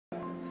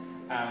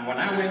When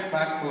I went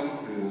back home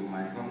to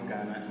my home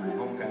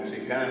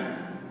country,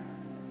 Ghana,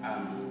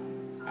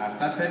 I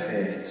started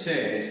the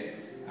church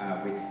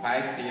with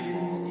 5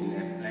 people in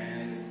a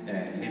friend's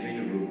living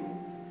room.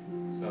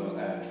 So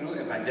through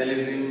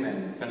evangelism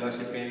and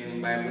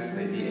fellowshipping, Bible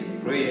study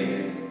and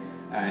prayers,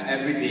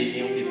 every day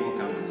new people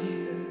come to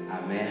Jesus.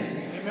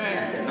 Amen. Amen.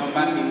 And the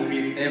number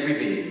increased every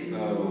day.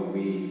 So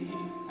we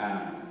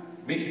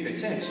make it a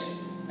church.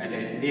 And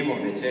the name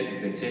of the church is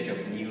the Church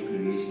of New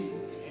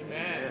Creation.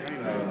 Amen.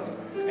 So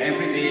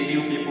every day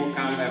new people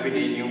come, every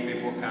day new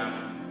people come.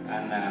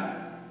 And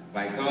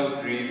by God's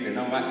grace, the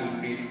number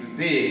increased.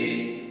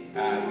 Today, we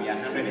are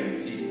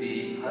 150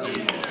 people.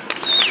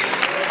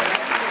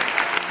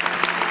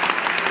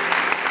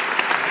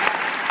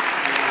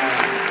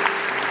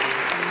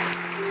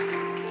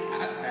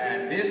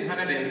 These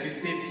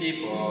 150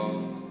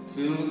 people,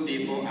 2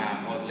 people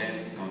are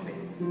Muslims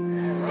converts.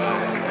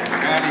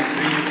 God is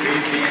doing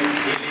great things,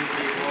 healing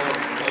people,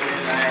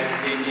 restoring lives,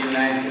 changing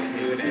lives,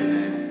 building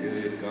lives.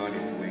 God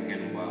is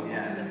working well.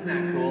 Yeah, isn't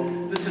that cool?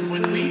 Listen,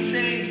 when we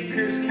change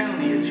Pierce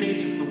County, it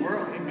changes the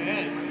world.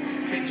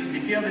 Amen.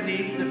 If you have a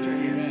need, lift your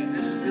hand.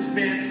 This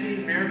man's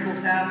seen miracles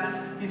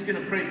happen. He's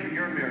going to pray for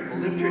your miracle.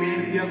 Lift your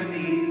hand if you have a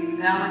need.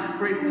 Alex,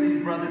 pray for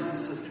these brothers and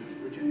sisters,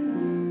 would you?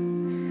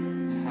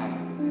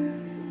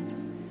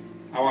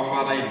 Our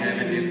Father in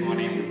heaven, this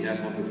morning, we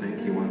just want to thank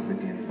you once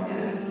again, Father.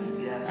 Yes,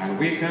 yes. And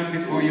we come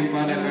before you,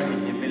 Father God,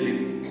 in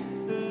humility,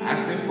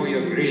 asking for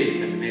your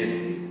grace and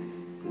mercy.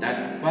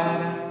 That,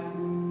 Father,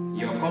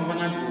 your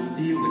covenant will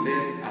be with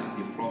us as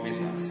you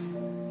promise us.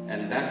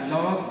 And that,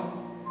 Lord,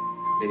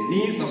 the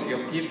needs of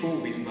your people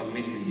we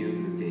submit to you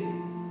today.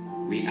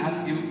 We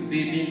ask you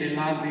today, being the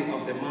last day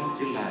of the month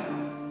July,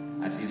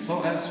 as you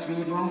saw us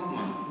through last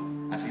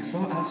month, as you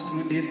saw us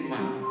through this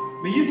month,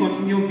 may you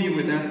continue to be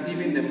with us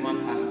even the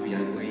month as we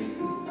are going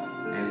to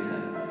enter.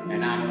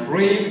 And I'm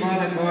praying,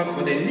 Father God,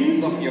 for the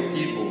needs of your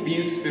people,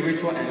 being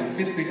spiritual and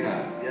physical.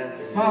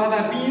 Yes.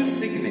 Father, being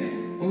sickness,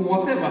 or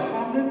whatever,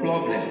 family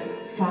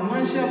problem,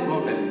 financial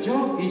problem,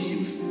 job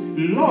issues.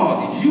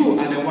 Lord, you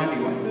are the one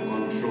you are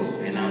in control.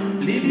 And I'm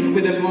pleading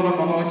with the blood of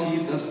our Lord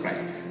Jesus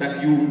Christ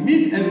that you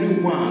meet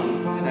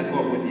everyone, Father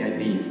God, with their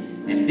needs.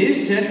 And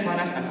this church,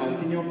 Father, I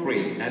continue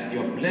praying that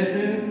your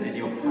blessings and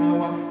your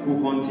power will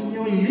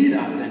continue to lead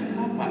us and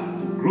help us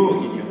to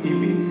grow in your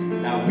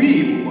image. That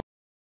we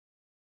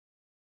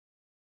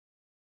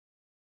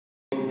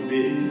will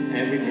do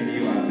everything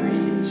you are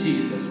doing in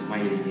Jesus'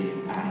 mighty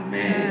name.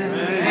 Amen.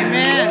 Amen.